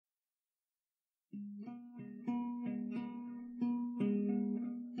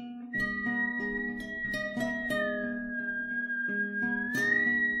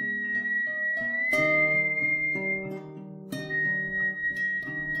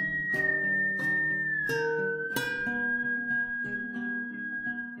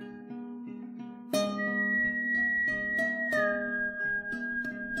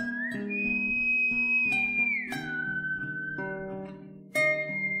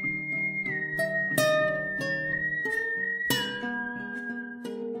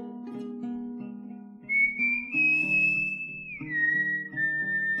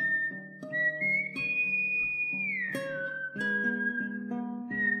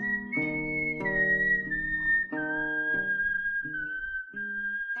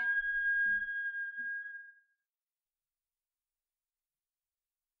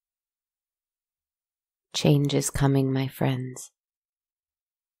Change is coming, my friends.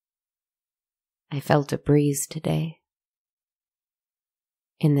 I felt a breeze today.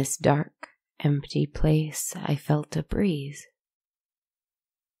 In this dark, empty place, I felt a breeze.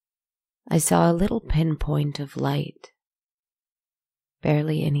 I saw a little pinpoint of light,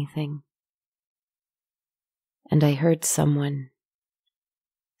 barely anything. And I heard someone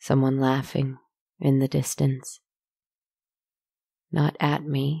laughing in the distance. Not at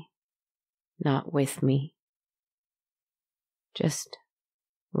me, not with me, just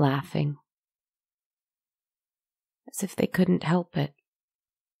laughing, as if they couldn't help it.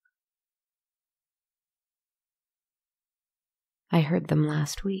 I heard them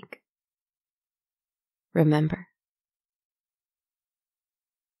last week. Remember?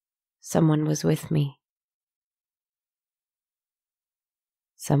 Someone was with me.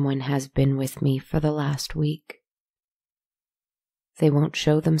 Someone has been with me for the last week. They won't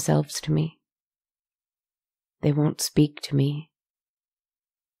show themselves to me. They won't speak to me.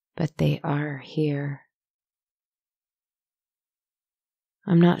 But they are here.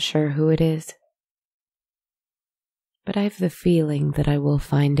 I'm not sure who it is, but I have the feeling that I will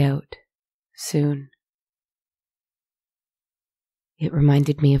find out soon. It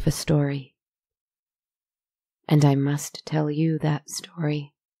reminded me of a story, and I must tell you that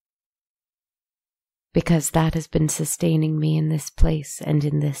story, because that has been sustaining me in this place and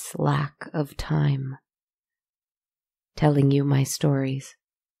in this lack of time, telling you my stories.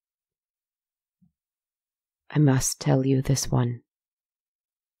 I must tell you this one.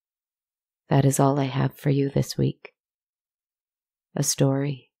 That is all I have for you this week. A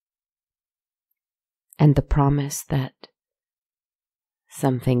story. And the promise that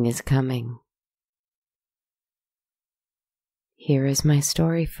something is coming. Here is my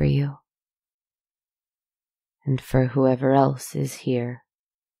story for you. And for whoever else is here,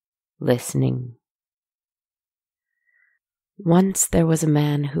 listening. Once there was a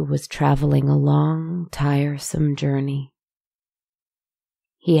man who was traveling a long, tiresome journey.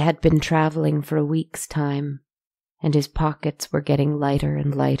 He had been traveling for a week's time, and his pockets were getting lighter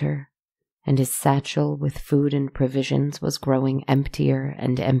and lighter, and his satchel with food and provisions was growing emptier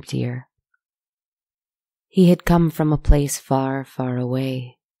and emptier. He had come from a place far, far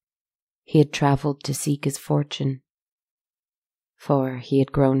away. He had traveled to seek his fortune, for he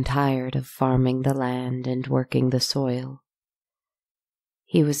had grown tired of farming the land and working the soil.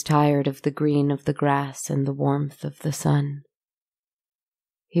 He was tired of the green of the grass and the warmth of the sun.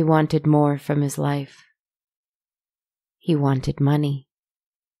 He wanted more from his life. He wanted money,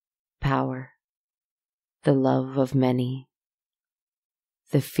 power, the love of many,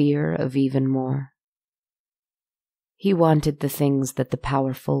 the fear of even more. He wanted the things that the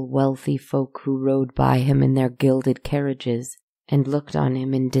powerful, wealthy folk who rode by him in their gilded carriages and looked on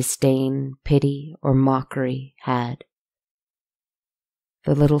him in disdain, pity, or mockery had.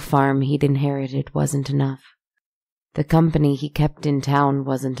 The little farm he'd inherited wasn't enough. The company he kept in town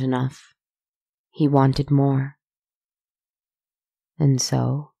wasn't enough. He wanted more. And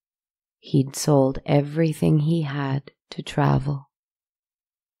so, he'd sold everything he had to travel.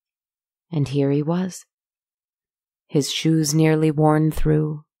 And here he was, his shoes nearly worn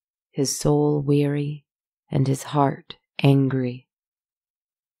through, his soul weary, and his heart angry.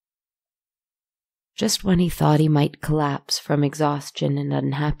 Just when he thought he might collapse from exhaustion and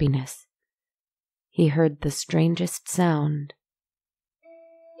unhappiness, he heard the strangest sound.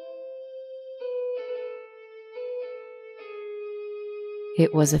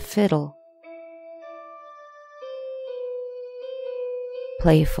 It was a fiddle.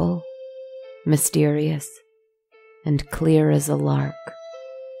 Playful, mysterious, and clear as a lark.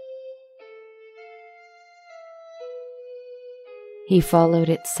 He followed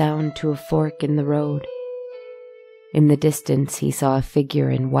its sound to a fork in the road. In the distance he saw a figure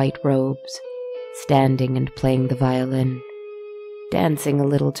in white robes, standing and playing the violin, dancing a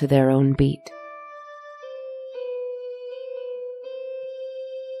little to their own beat.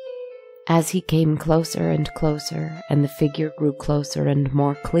 As he came closer and closer, and the figure grew closer and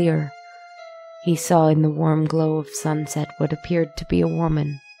more clear, he saw in the warm glow of sunset what appeared to be a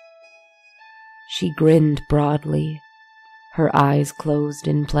woman. She grinned broadly, her eyes closed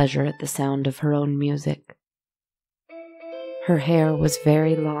in pleasure at the sound of her own music. Her hair was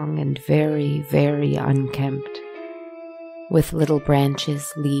very long and very, very unkempt, with little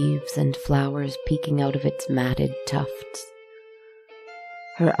branches, leaves, and flowers peeking out of its matted tufts.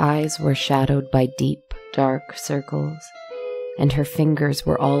 Her eyes were shadowed by deep, dark circles, and her fingers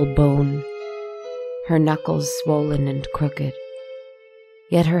were all bone, her knuckles swollen and crooked.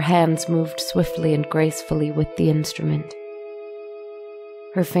 Yet her hands moved swiftly and gracefully with the instrument.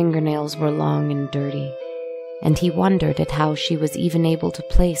 Her fingernails were long and dirty, and he wondered at how she was even able to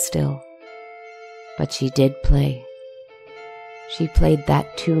play still. But she did play. She played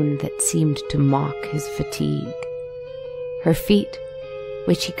that tune that seemed to mock his fatigue. Her feet,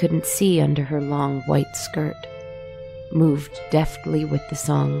 which he couldn't see under her long white skirt, moved deftly with the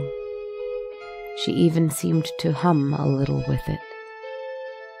song. She even seemed to hum a little with it.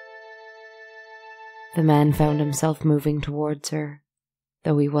 The man found himself moving towards her,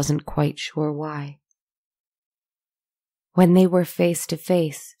 though he wasn't quite sure why. When they were face to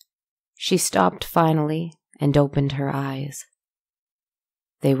face, she stopped finally and opened her eyes.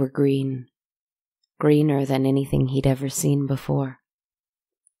 They were green, greener than anything he'd ever seen before.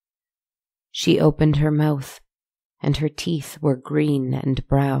 She opened her mouth, and her teeth were green and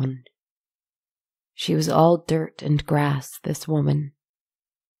brown. She was all dirt and grass, this woman.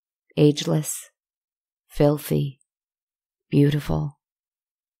 Ageless, filthy, beautiful,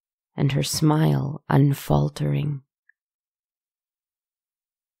 and her smile unfaltering.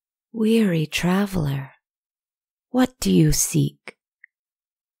 "Weary traveler, what do you seek?"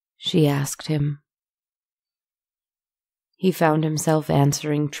 she asked him. He found himself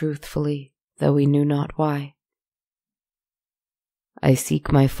answering truthfully, though he knew not why. "I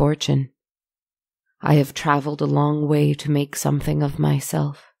seek my fortune. I have traveled a long way to make something of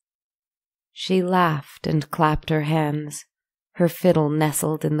myself." She laughed and clapped her hands, her fiddle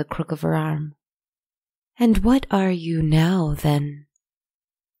nestled in the crook of her arm. "And what are you now, then?"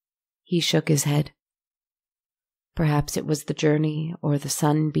 He shook his head. Perhaps it was the journey, or the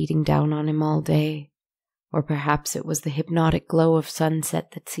sun beating down on him all day, or perhaps it was the hypnotic glow of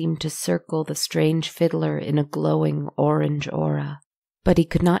sunset that seemed to circle the strange fiddler in a glowing orange aura. But he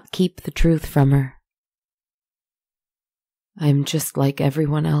could not keep the truth from her. "I'm just like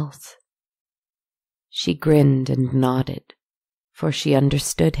everyone else." She grinned and nodded, for she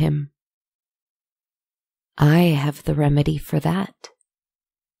understood him. "I have the remedy for that,"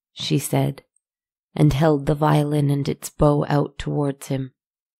 she said, and held the violin and its bow out towards him.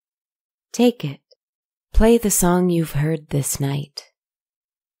 "Take it. Play the song you've heard this night.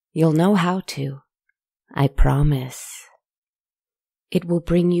 You'll know how to, I promise. It will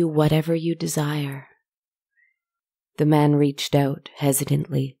bring you whatever you desire." The man reached out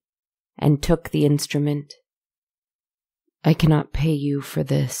hesitantly and took the instrument. "I cannot pay you for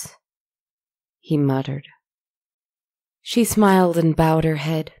this," he muttered. She smiled and bowed her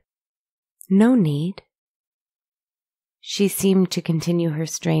head. "No need." She seemed to continue her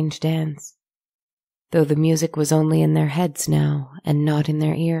strange dance, though the music was only in their heads now and not in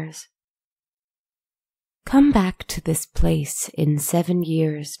their ears. "Come back to this place in 7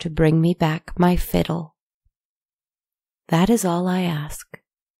 years to bring me back my fiddle. That is all I ask."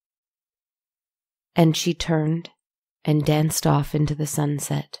 And she turned and danced off into the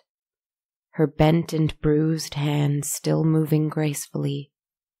sunset, her bent and bruised hands still moving gracefully.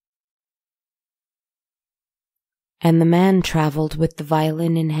 And the man traveled with the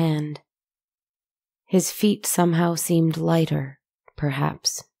violin in hand. His feet somehow seemed lighter,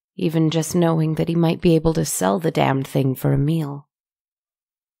 perhaps, even just knowing that he might be able to sell the damned thing for a meal.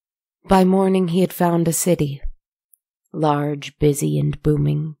 By morning he had found a city, large, busy, and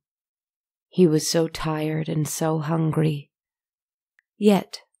booming. He was so tired and so hungry.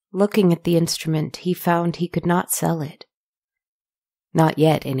 Yet, looking at the instrument, he found he could not sell it. Not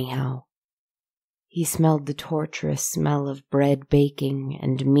yet, anyhow. He smelled the torturous smell of bread baking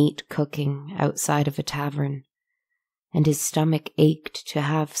and meat cooking outside of a tavern, and his stomach ached to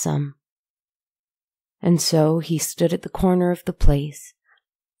have some. And so he stood at the corner of the place,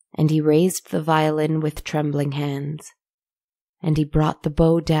 and he raised the violin with trembling hands, and he brought the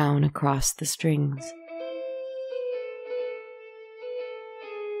bow down across the strings.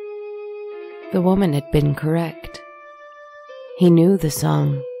 The woman had been correct. He knew the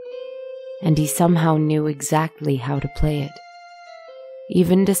song, and he somehow knew exactly how to play it,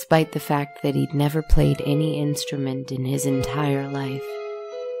 even despite the fact that he'd never played any instrument in his entire life.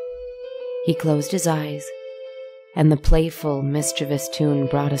 He closed his eyes, and the playful, mischievous tune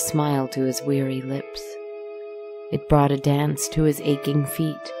brought a smile to his weary lips. It brought a dance to his aching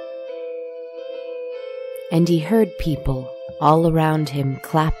feet. And he heard people all around him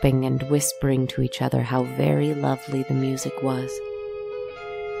clapping and whispering to each other how very lovely the music was.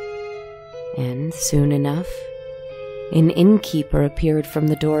 And soon enough, an innkeeper appeared from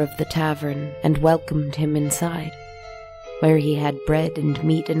the door of the tavern and welcomed him inside, where he had bread and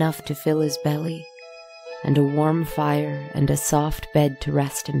meat enough to fill his belly, and a warm fire and a soft bed to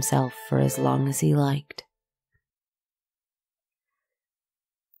rest himself for as long as he liked.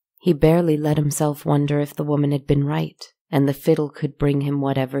 He barely let himself wonder if the woman had been right, and the fiddle could bring him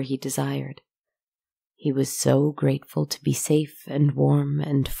whatever he desired. He was so grateful to be safe and warm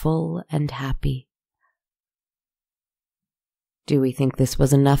and full and happy. Do we think this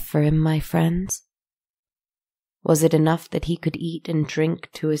was enough for him, my friends? Was it enough that he could eat and drink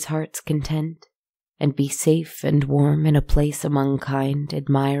to his heart's content, and be safe and warm in a place among kind,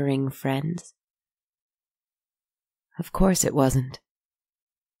 admiring friends? Of course it wasn't.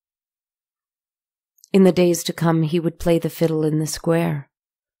 In the days to come, he would play the fiddle in the square.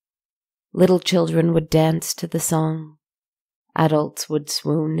 Little children would dance to the song. Adults would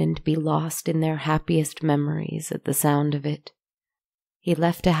swoon and be lost in their happiest memories at the sound of it. He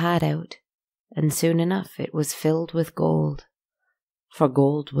left a hat out, and soon enough it was filled with gold, for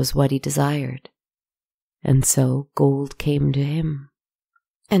gold was what he desired, and so gold came to him.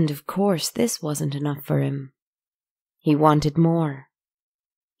 And of course this wasn't enough for him. He wanted more.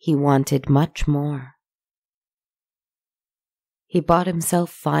 He wanted much more. He bought himself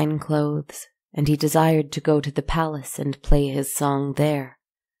fine clothes, and he desired to go to the palace and play his song there.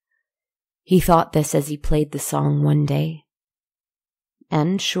 He thought this as he played the song one day.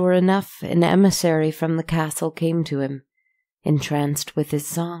 And sure enough, an emissary from the castle came to him, entranced with his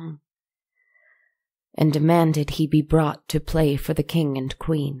song, and demanded he be brought to play for the king and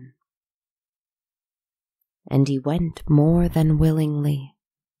queen. And he went more than willingly.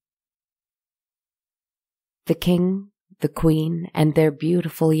 The king, the queen, and their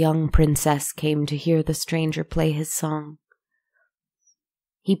beautiful young princess came to hear the stranger play his song.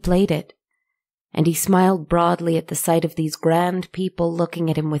 He played it, and he smiled broadly at the sight of these grand people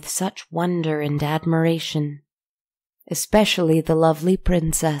looking at him with such wonder and admiration, especially the lovely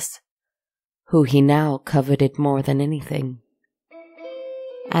princess, who he now coveted more than anything.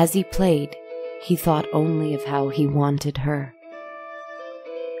 As he played, he thought only of how he wanted her.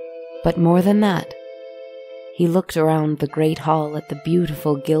 But more than that, he looked around the great hall at the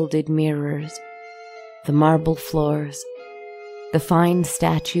beautiful gilded mirrors, the marble floors, the fine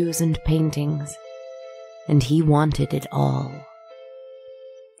statues and paintings, and he wanted it all.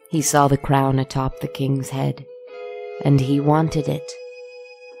 He saw the crown atop the king's head, and he wanted it.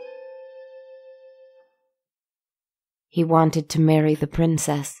 He wanted to marry the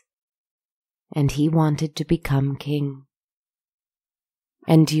princess, and he wanted to become king.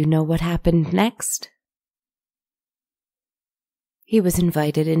 And do you know what happened next? He was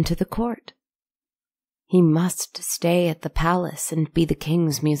invited into the court. He must stay at the palace and be the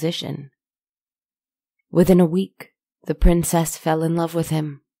king's musician. Within a week, the princess fell in love with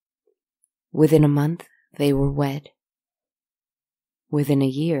him. Within a month, they were wed. Within a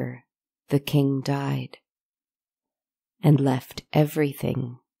year, the king died, and left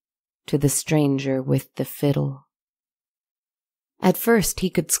everything to the stranger with the fiddle. At first, he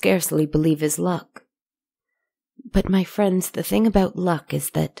could scarcely believe his luck. But my friends, the thing about luck is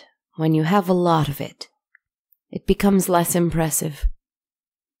that when you have a lot of it, it becomes less impressive.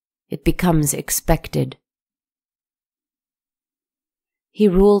 It becomes expected. He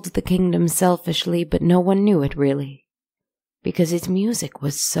ruled the kingdom selfishly, but no one knew it really, because his music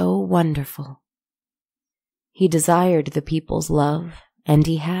was so wonderful. He desired the people's love, and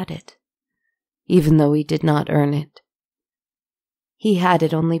he had it, even though he did not earn it. He had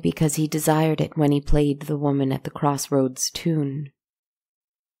it only because he desired it when he played the woman at the crossroads tune.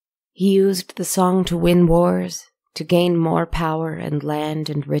 He used the song to win wars, to gain more power and land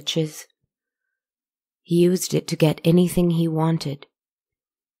and riches. He used it to get anything he wanted.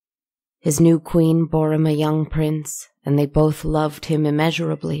 His new queen bore him a young prince, and they both loved him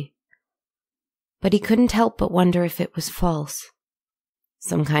immeasurably. But he couldn't help but wonder if it was false,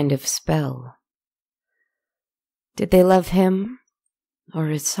 some kind of spell. Did they love him? Or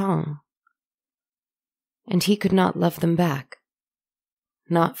his song? And he could not love them back,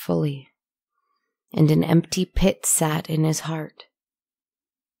 not fully, and an empty pit sat in his heart.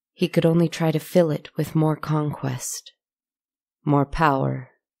 He could only try to fill it with more conquest, more power,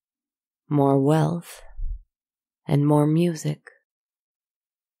 more wealth, and more music.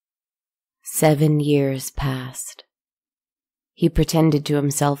 7 years passed. He pretended to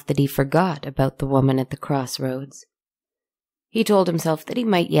himself that he forgot about the woman at the crossroads. He told himself that he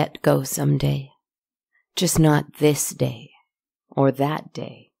might yet go some day, just not this day or that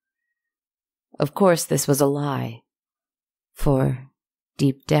day. Of course, this was a lie, for,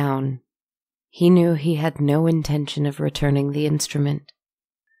 deep down, he knew he had no intention of returning the instrument.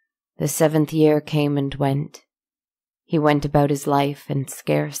 The 7th year came and went. He went about his life and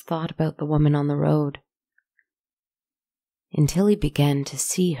scarce thought about the woman on the road, until he began to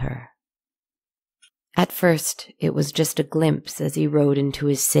see her. At first, it was just a glimpse as he rode into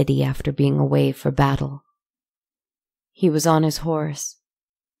his city after being away for battle. He was on his horse.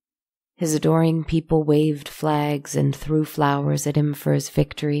 His adoring people waved flags and threw flowers at him for his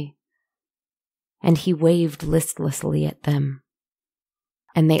victory, and he waved listlessly at them,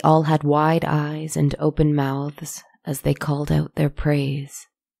 and they all had wide eyes and open mouths as they called out their praise.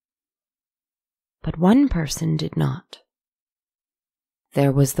 But one person did not.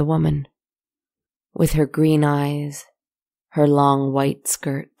 There was the woman, with her green eyes, her long white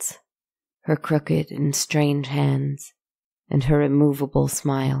skirts, her crooked and strange hands, and her immovable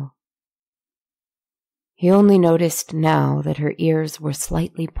smile. He only noticed now that her ears were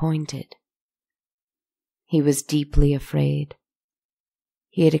slightly pointed. He was deeply afraid.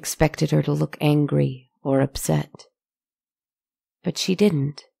 He had expected her to look angry or upset, but she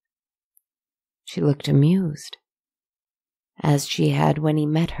didn't. She looked amused, as she had when he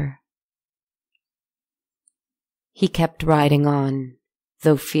met her. He kept riding on,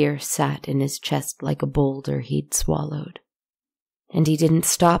 though fear sat in his chest like a boulder he'd swallowed, and he didn't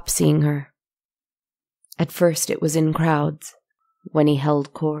stop seeing her. At first it was in crowds. When he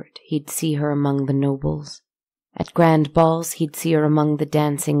held court, he'd see her among the nobles. At grand balls, he'd see her among the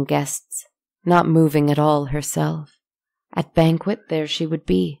dancing guests, not moving at all herself. At banquet, there she would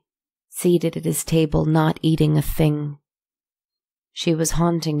be, seated at his table, not eating a thing. She was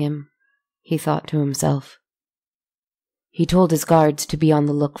haunting him, he thought to himself. He told his guards to be on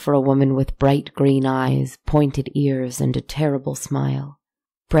the look for a woman with bright green eyes, pointed ears, and a terrible smile,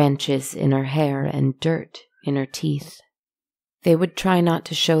 branches in her hair and dirt in her teeth. They would try not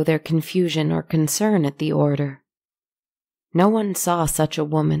to show their confusion or concern at the order. No one saw such a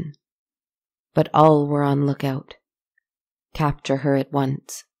woman, but all were on lookout. Capture her at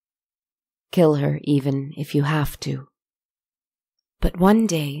once. Kill her even if you have to. But one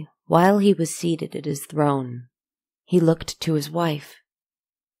day, while he was seated at his throne, he looked to his wife.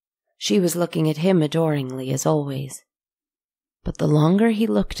 She was looking at him adoringly, as always. But the longer he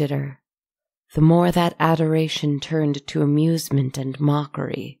looked at her, the more that adoration turned to amusement and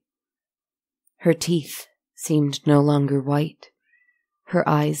mockery. Her teeth seemed no longer white. Her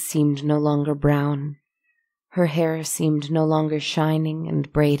eyes seemed no longer brown. Her hair seemed no longer shining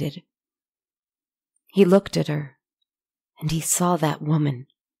and braided. He looked at her, and he saw that woman.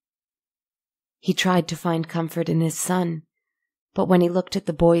 He tried to find comfort in his son, but when he looked at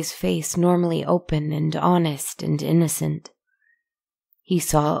the boy's face, normally open and honest and innocent, he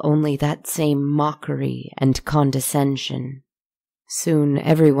saw only that same mockery and condescension. Soon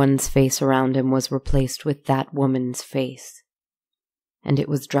everyone's face around him was replaced with that woman's face, and it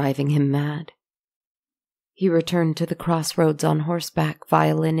was driving him mad. He returned to the crossroads on horseback,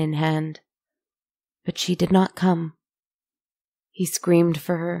 violin in hand, but she did not come. He screamed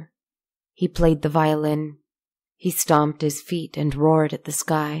for her. He played the violin. He stomped his feet and roared at the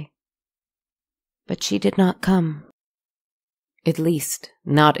sky. But she did not come. At least,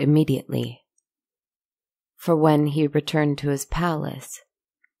 not immediately. For when he returned to his palace,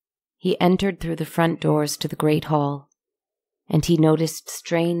 he entered through the front doors to the great hall, and he noticed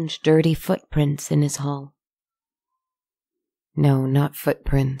strange, dirty footprints in his hall. No, not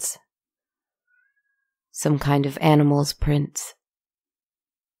footprints. Some kind of animal's prints.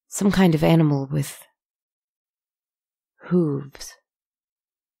 Some kind of animal with hooves.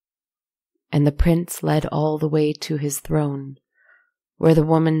 And the prints led all the way to his throne, where the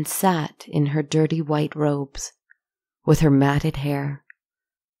woman sat in her dirty white robes, with her matted hair,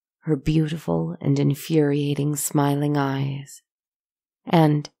 her beautiful and infuriating smiling eyes.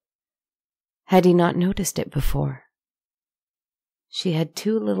 And, had he not noticed it before, she had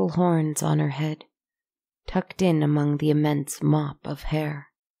two little horns on her head, tucked in among the immense mop of hair.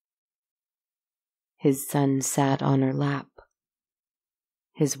 His son sat on her lap.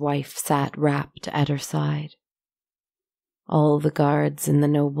 His wife sat wrapped at her side. All the guards and the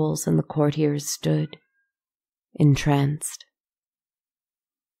nobles and the courtiers stood, entranced.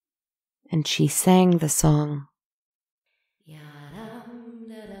 And she sang the song.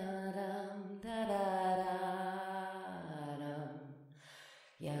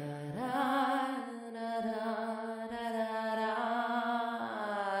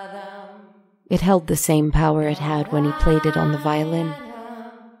 It held the same power it had when he played it on the violin.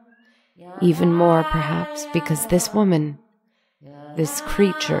 Even more, perhaps, because this woman, this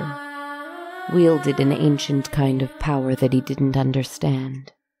creature, wielded an ancient kind of power that he didn't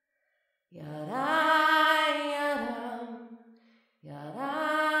understand.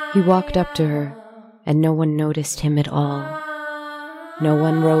 He walked up to her, and no one noticed him at all. No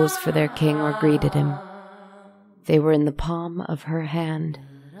one rose for their king or greeted him. They were in the palm of her hand.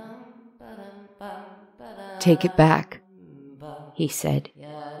 "Take it back," he said,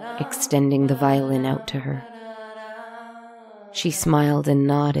 extending the violin out to her. She smiled and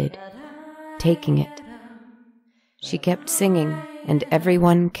nodded, taking it. She kept singing, and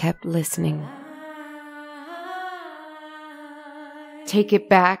everyone kept listening. "Take it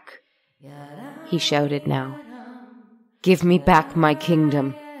back," he shouted now. "Give me back my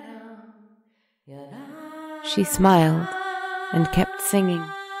kingdom." She smiled and kept singing.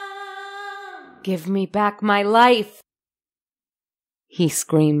 "Give me back my life!" He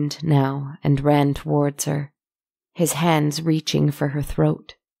screamed now and ran towards her, his hands reaching for her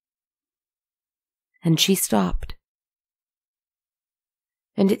throat. And she stopped.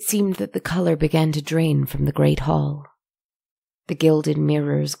 And it seemed that the color began to drain from the great hall. The gilded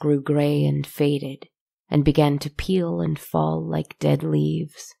mirrors grew gray and faded, and began to peel and fall like dead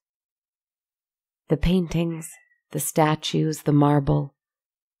leaves. The paintings, the statues, the marble,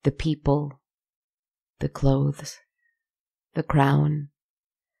 the people, the clothes, the crown,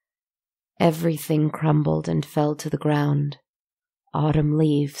 everything crumbled and fell to the ground, autumn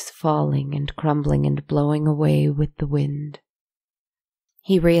leaves falling and crumbling and blowing away with the wind.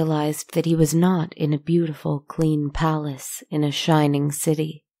 He realized that he was not in a beautiful, clean palace in a shining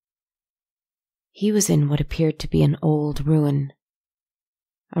city. He was in what appeared to be an old ruin,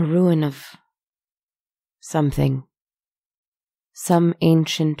 a ruin of something, some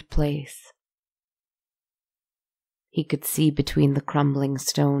ancient place. He could see between the crumbling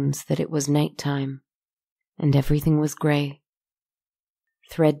stones that it was nighttime, and everything was gray.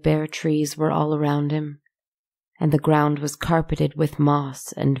 Threadbare trees were all around him, and the ground was carpeted with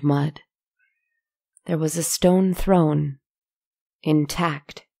moss and mud. There was a stone throne,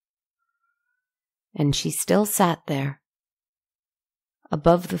 intact, and she still sat there.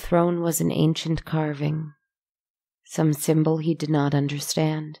 Above the throne was an ancient carving, some symbol he did not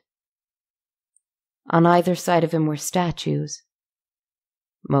understand. On either side of him were statues,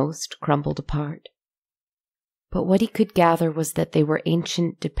 most crumbled apart. But what he could gather was that they were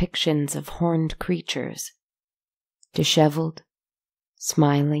ancient depictions of horned creatures, disheveled,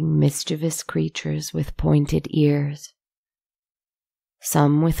 smiling, mischievous creatures with pointed ears,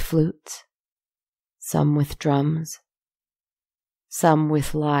 some with flutes, some with drums, some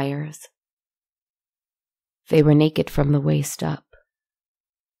with lyres. They were naked from the waist up.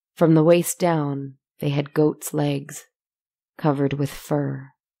 From the waist down, they had goat's legs, covered with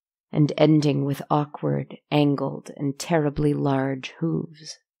fur, and ending with awkward, angled, and terribly large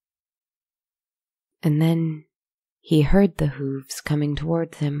hooves. And then he heard the hooves coming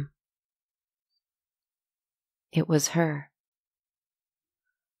towards him. It was her.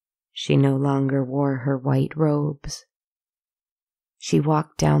 She no longer wore her white robes. She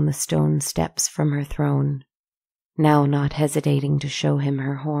walked down the stone steps from her throne, now not hesitating to show him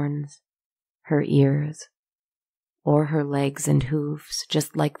her horns, her ears, or her legs and hooves,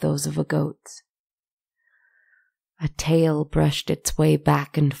 just like those of a goat's. A tail brushed its way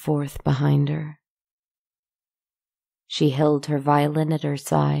back and forth behind her. She held her violin at her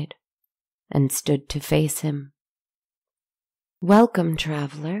side and stood to face him. "Welcome,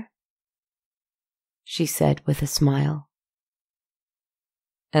 traveler," she said with a smile.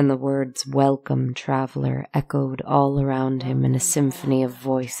 And the words "welcome, traveler" echoed all around him in a symphony of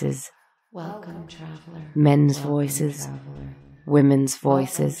voices. Welcome, traveler. Men's voices, women's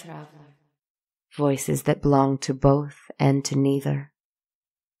voices, voices that belonged to both and to neither.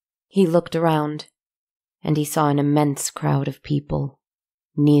 He looked around, and he saw an immense crowd of people,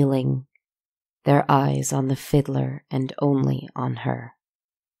 kneeling, their eyes on the fiddler and only on her.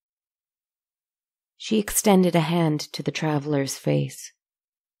 She extended a hand to the traveler's face,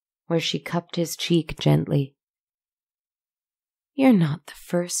 where she cupped his cheek gently. "You're not the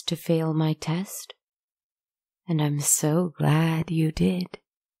first to fail my test, and I'm so glad you did."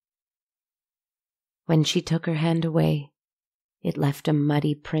 When she took her hand away, it left a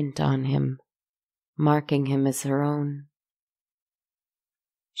muddy print on him, marking him as her own.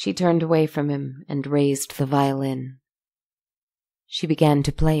 She turned away from him and raised the violin. She began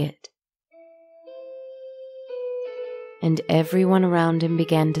to play it. And everyone around him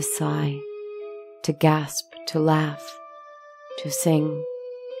began to sigh, to gasp, to laugh, to sing.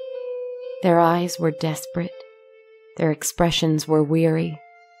 Their eyes were desperate, their expressions were weary,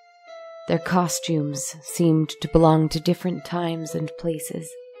 their costumes seemed to belong to different times and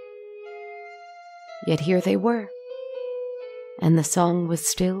places. Yet here they were, and the song was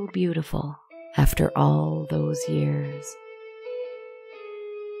still beautiful after all those years.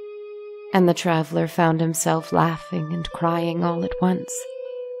 And the traveler found himself laughing and crying all at once,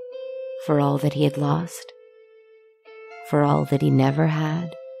 for all that he had lost, for all that he never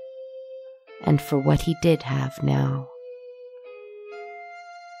had, and for what he did have now,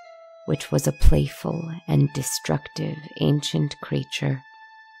 which was a playful and destructive ancient creature,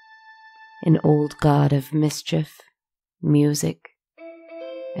 an old god of mischief, music,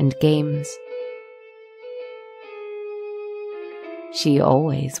 and games. She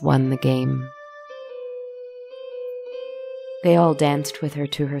always won the game. They all danced with her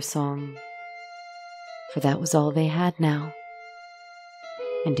to her song, for that was all they had now,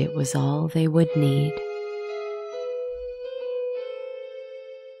 and it was all they would need.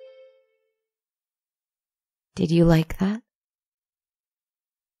 Did you like that?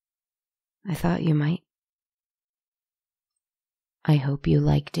 I thought you might. I hope you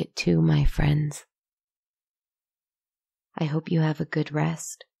liked it too, my friends. I hope you have a good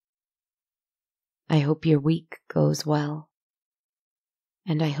rest. I hope your week goes well.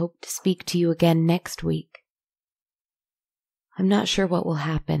 And I hope to speak to you again next week. I'm not sure what will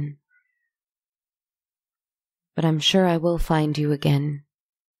happen, but I'm sure I will find you again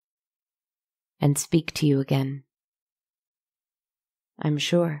and speak to you again. I'm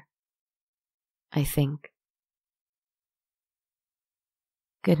sure. I think.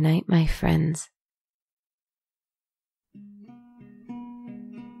 Good night, my friends.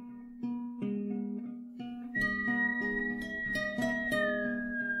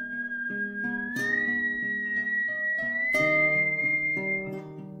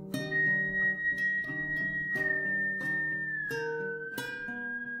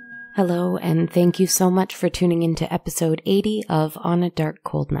 Hello, and thank you so much for tuning into episode 80 of On a Dark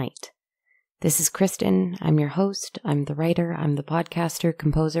Cold Night. This is Kristen. I'm your host. I'm the writer. I'm the podcaster,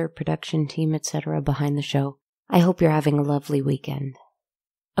 composer, production team, etc. behind the show. I hope you're having a lovely weekend.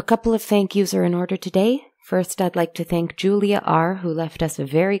 A couple of thank yous are in order today. First, I'd like to thank Julia R., who left us a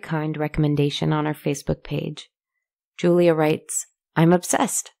very kind recommendation on our Facebook page. Julia writes, "I'm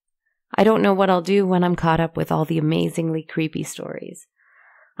obsessed. I don't know what I'll do when I'm caught up with all the amazingly creepy stories.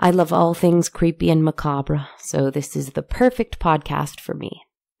 I love all things creepy and macabre, so this is the perfect podcast for me.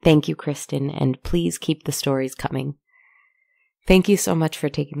 Thank you, Kristen, and please keep the stories coming." Thank you so much for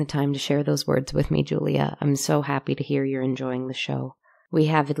taking the time to share those words with me, Julia. I'm so happy to hear you're enjoying the show. We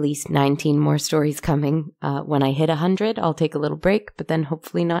have at least 19 more stories coming. When I hit 100, I'll take a little break, but then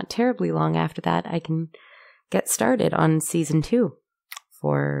hopefully not terribly long after that, I can get started on season 2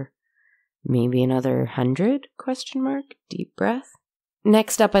 for maybe another 100? Deep breath.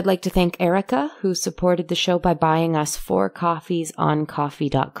 Next up, I'd like to thank Erica, who supported the show by buying us 4 coffees on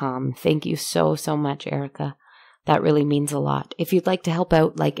coffee.com. Thank you so, so much, Erica. That really means a lot. If you'd like to help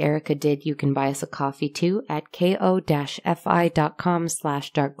out like Erica did, you can buy us a coffee too at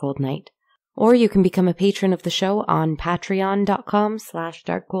ko-fi.com/darkcoldnight. Or you can become a patron of the show on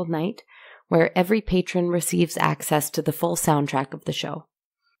patreon.com/darkcoldnight, where every patron receives access to the full soundtrack of the show.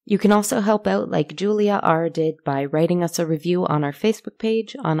 You can also help out like Julia R. did by writing us a review on our Facebook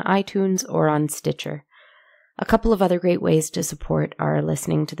page, on iTunes, or on Stitcher. A couple of other great ways to support are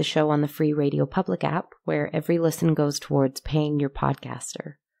listening to the show on the free Radio Public app, where every listen goes towards paying your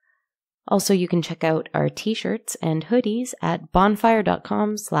podcaster. Also, you can check out our t-shirts and hoodies at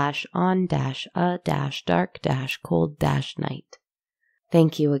bonfire.com/on-a-dark-cold-night.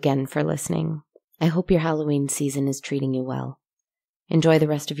 Thank you again for listening. I hope your Halloween season is treating you well. Enjoy the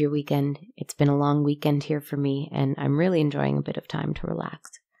rest of your weekend. It's been a long weekend here for me, and I'm really enjoying a bit of time to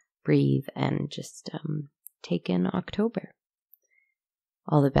relax, breathe, and just take in October.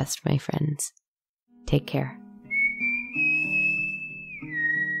 All the best, my friends. Take care.